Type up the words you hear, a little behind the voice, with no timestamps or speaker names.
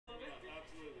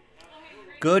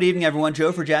Good evening, everyone.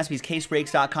 Joe for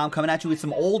JaspysCaseBreaks.com coming at you with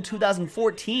some old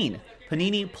 2014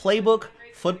 Panini Playbook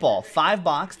football.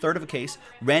 5-box, third of a case,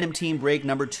 random team break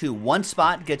number 2. One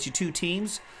spot gets you 2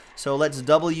 teams. So let's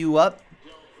double you up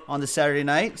on the Saturday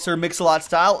night. Sir Mix-a-Lot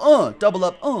style. Double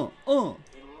up.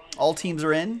 All teams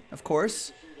are in, of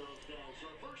course.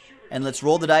 And let's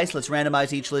roll the dice. Let's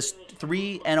randomize each list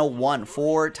 3 and a 1.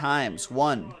 4 times.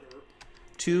 1,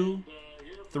 2,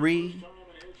 3,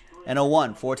 and a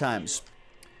 1. 4 times.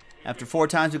 After 4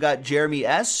 times, we got Jeremy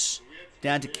S.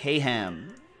 down to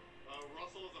K-Ham.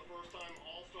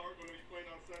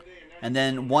 And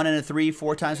then 1 and a 3,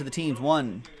 4 times for the teams.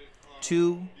 1,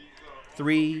 2,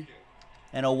 3,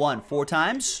 and a 1. 4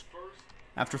 times.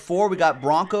 After 4, we got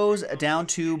Broncos down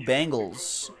to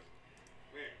Bengals.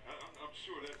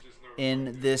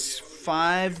 In this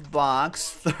 5-box,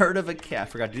 third of a case, I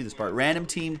forgot to do this part. Random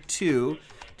Team 2,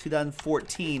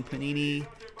 2014 Panini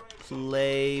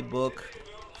Playbook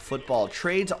football.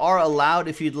 Trades are allowed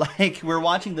if you'd like. We're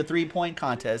watching the 3-point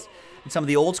contest, and some of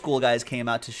the old school guys came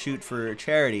out to shoot for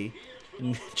charity.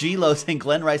 And G-Lo saying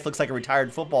Glenn Rice looks like a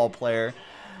retired football player.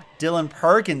 Dylan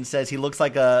Perkins says he looks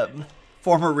like a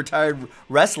former retired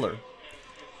wrestler.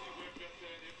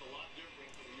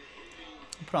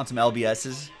 Put on some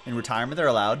LBSs in retirement. They're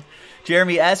allowed.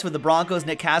 Jeremy S. with the Broncos.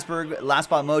 Nick Casberg, Last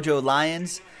Spot Mojo,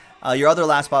 Lions. Your other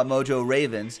Last Spot Mojo,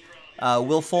 Ravens.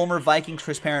 Will Fulmer, Vikings.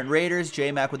 Chris Parent, Raiders.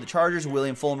 J-Mac with the Chargers.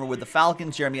 William Fulmer with the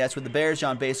Falcons. Jeremy S. with the Bears.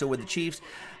 John Basso with the Chiefs.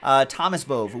 Thomas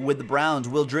Bove with the Browns.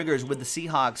 Will Driggers with the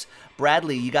Seahawks.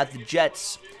 Bradley, you got the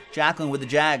Jets. Jacqueline with the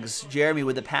Jags. Jeremy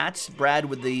with the Pats. Brad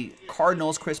with the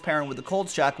Cardinals. Chris Parent with the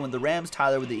Colts. Jacqueline with the Rams.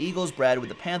 Tyler with the Eagles. Brad with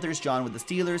the Panthers. John with the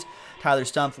Steelers. Tyler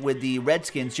Stumpf with the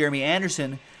Redskins. Jeremy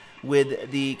Anderson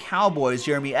with the Cowboys.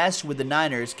 Jeremy S. with the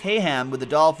Niners. K-Ham with the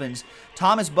Dolphins.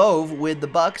 Thomas Bove with the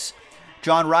Bucks.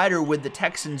 John Ryder with the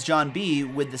Texans. John B.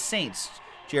 with the Saints.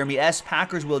 Jeremy S.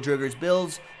 Packers. Will Driggers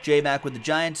Bills. J-Mac with the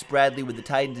Giants. Bradley with the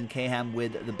Titans. And K-Ham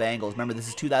with the Bengals. Remember, this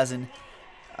is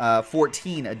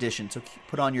 2014 edition, so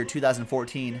put on your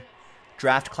 2014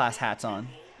 draft class hats on.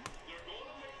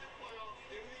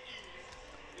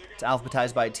 It's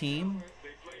alphabetized by team.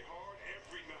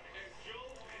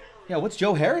 Yeah, what's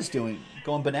Joe Harris doing?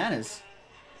 Going bananas.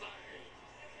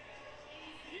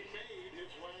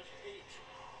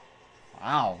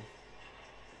 Wow.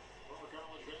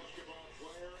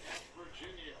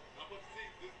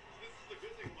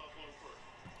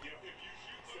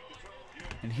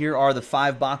 And here are the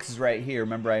 5 boxes right here.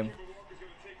 Remember, I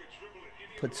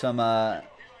put some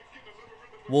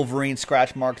Wolverine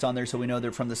scratch marks on there so we know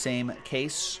they're from the same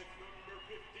case.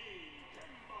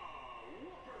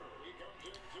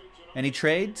 Any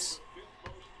trades?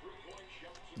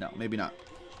 No, maybe not.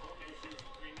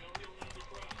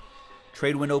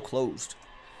 Trade window closed.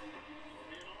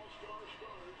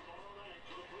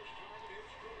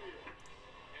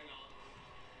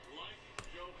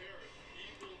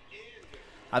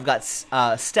 I've got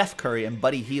Steph Curry and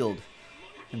Buddy Hield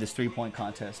in this 3-point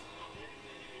contest.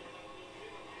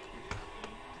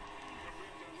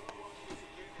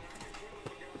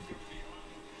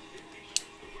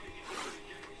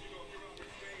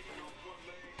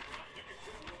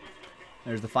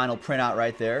 There's the final printout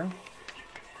right there.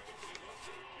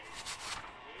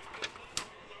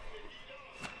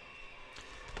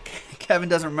 Kevin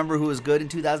doesn't remember who was good in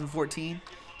 2014.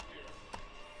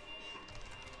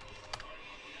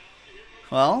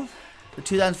 Well, the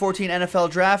 2014 NFL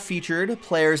Draft featured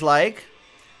players like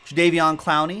Jadeveon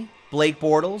Clowney, Blake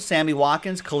Bortles, Sammy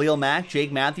Watkins, Khalil Mack,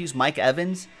 Jake Matthews, Mike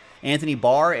Evans, Anthony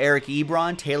Barr, Eric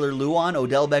Ebron, Taylor Lewan,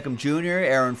 Odell Beckham Jr.,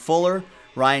 Aaron Fuller,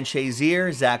 Ryan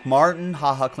Shazier, Zach Martin,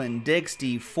 HaHa Clinton Dix,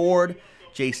 Steve Ford,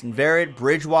 Jason Verrett,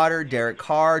 Bridgewater, Derek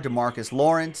Carr, DeMarcus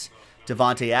Lawrence,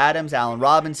 Devontae Adams, Allen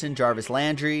Robinson, Jarvis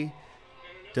Landry,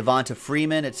 Devonta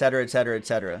Freeman, etc., etc.,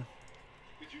 etc.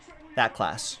 That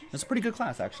class. That's a pretty good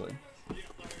class, actually.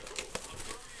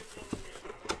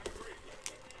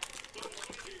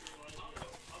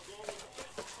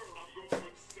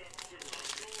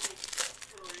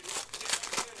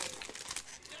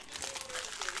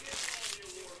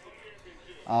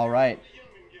 All right.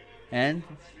 And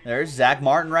there's Zach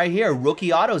Martin right here.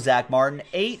 Rookie auto Zach Martin,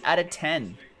 8 out of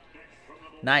 10.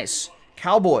 Nice.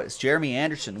 Cowboys, Jeremy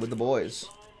Anderson with the boys.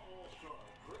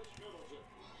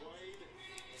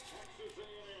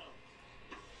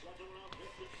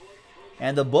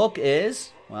 And the book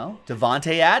is, well,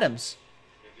 Devontae Adams.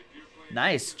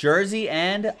 Nice. Jersey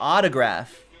and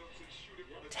autograph.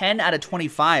 10 out of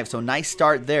 25, so nice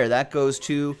start there. That goes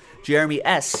to Jeremy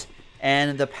S.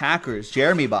 and the Packers.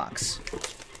 Jeremy box.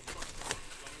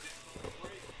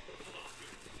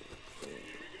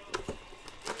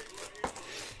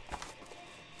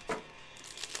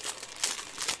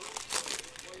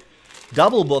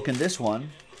 Double book in this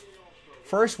one.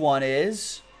 First one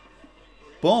is,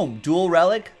 boom, dual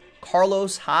relic,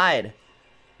 Carlos Hyde.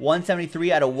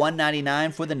 173 out of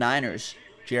 199 for the Niners.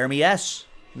 Jeremy S.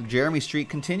 The Jeremy streak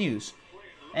continues.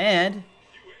 And,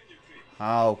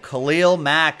 oh, Khalil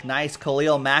Mack. Nice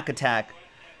Khalil Mack attack.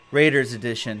 Raiders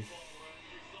edition.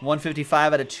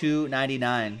 155 out of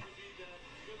 299.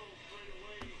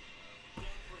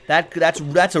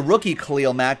 That's a rookie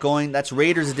Khalil Mack going. That's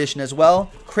Raiders edition as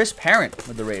well. Chris Parent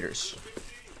with the Raiders.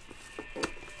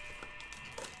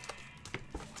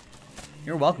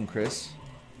 You're welcome, Chris.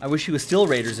 I wish he was still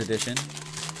Raiders edition.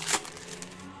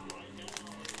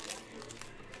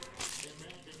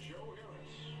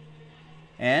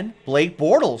 And Blake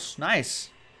Bortles. Nice.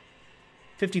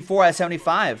 54 out of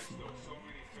 75.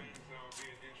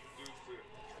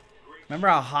 Remember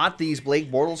how hot these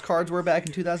Blake Bortles cards were back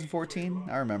in 2014?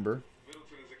 I remember.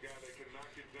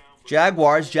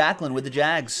 Jaguars, Jacqueline with the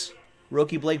Jags.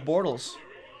 Rookie Blake Bortles.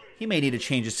 He may need a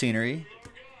change of scenery.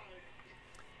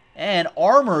 And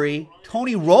Armory,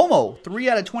 Tony Romo. 3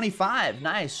 out of 25.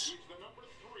 Nice.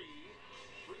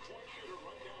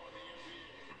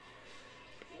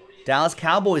 Dallas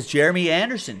Cowboys, Jeremy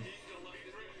Anderson.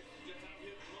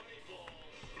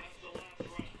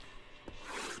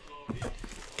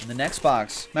 In the next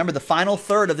box. Remember, the final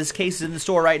third of this case is in the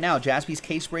store right now.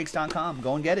 JaspysCaseBreaks.com.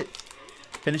 Go and get it.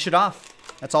 Finish it off.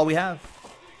 That's all we have.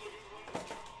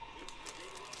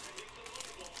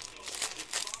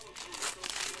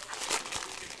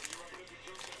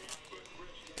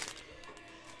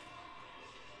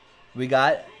 We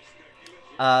got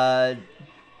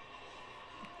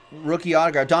rookie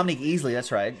autograph. Dominique Easley,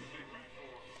 that's right.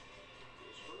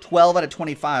 12 out of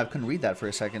 25. Couldn't read that for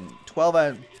a second. 12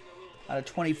 out of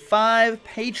 25.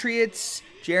 Patriots.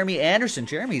 Jeremy Anderson.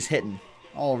 Jeremy's hitting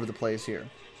all over the place here.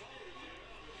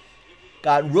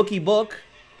 Got rookie book.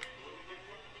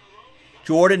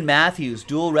 Jordan Matthews.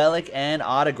 Dual relic and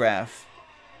autograph.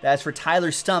 That's for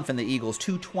Tyler Stumpf and the Eagles.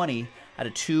 220 out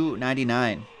of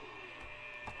 299.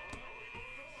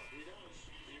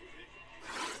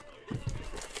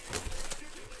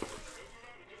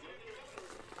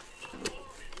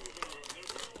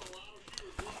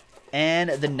 And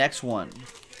the next one.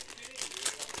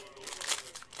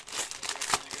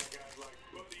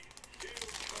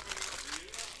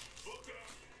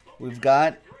 We've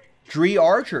got Dree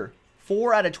Archer.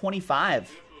 4 out of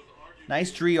 25.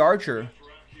 Nice Dree Archer.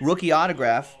 Rookie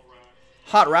autograph.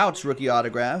 Hot Routes rookie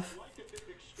autograph.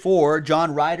 For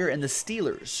John Ryder and the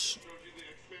Steelers.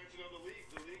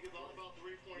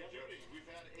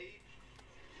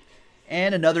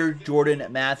 And another Jordan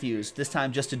Matthews. This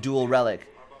time just a dual relic.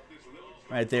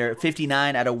 Right there,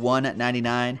 59 out of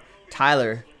 199.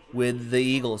 Tyler with the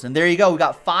Eagles. And there you go. We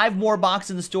got 5 more boxes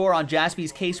in the store on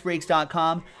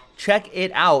JaspysCaseBreaks.com. Check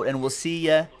it out, and we'll see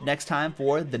you next time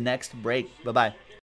for the next break. Bye-bye.